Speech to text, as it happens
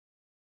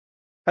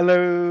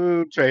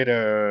Hello,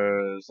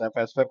 traders.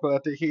 FX Pip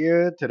Collector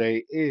here.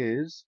 Today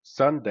is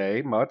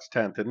Sunday, March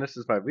 10th, and this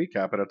is my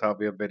recap of the top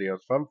of your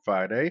videos from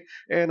Friday.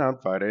 And on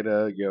Friday,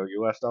 the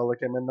US dollar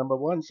came in number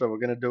one, so we're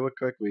going to do a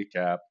quick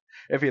recap.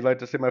 If you'd like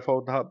to see my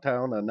full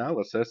top-down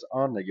analysis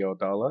on the euro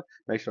dollar,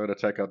 make sure to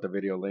check out the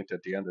video linked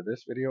at the end of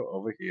this video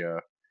over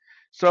here.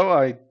 So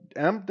I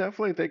am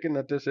definitely thinking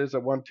that this is a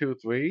 1, 2,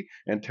 3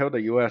 until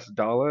the US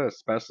dollar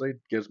especially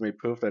gives me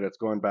proof that it's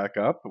going back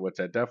up, which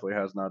it definitely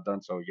has not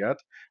done so yet.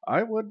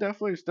 I would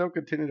definitely still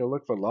continue to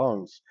look for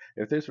longs.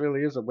 If this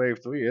really is a wave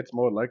 3, it's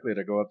more likely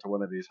to go up to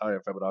one of these higher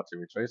Fibonacci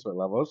retracement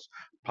levels,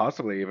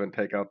 possibly even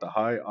take out the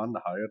high on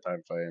the higher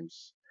time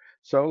frames.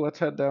 So let's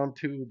head down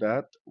to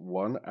that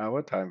 1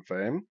 hour time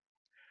frame.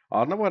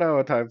 On the 1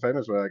 hour time frame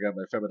is where I got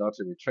my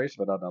Fibonacci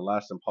retracement on the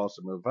last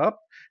impulsive move up.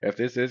 If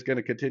this is going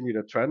to continue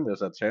to trend,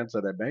 there's a chance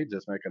that it may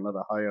just make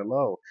another higher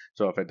low.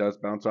 So if it does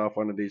bounce off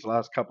one of these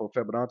last couple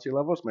Fibonacci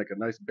levels, make a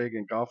nice big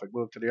engulfing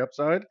move to the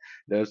upside,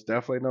 there's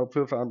definitely no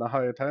proof on the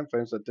higher time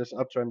frames that this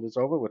uptrend is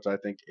over, which I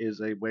think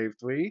is a wave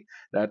 3.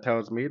 That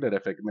tells me that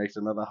if it makes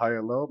another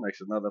higher low,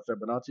 makes another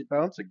Fibonacci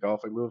bounce,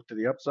 engulfing move to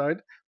the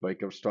upside,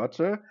 break of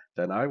structure,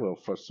 then I will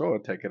for sure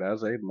take it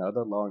as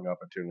another long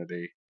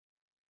opportunity.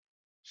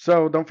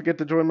 So don't forget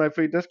to join my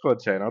free Discord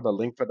channel. The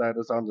link for that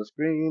is on the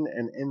screen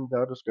and in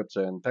the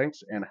description.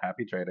 Thanks and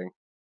happy trading.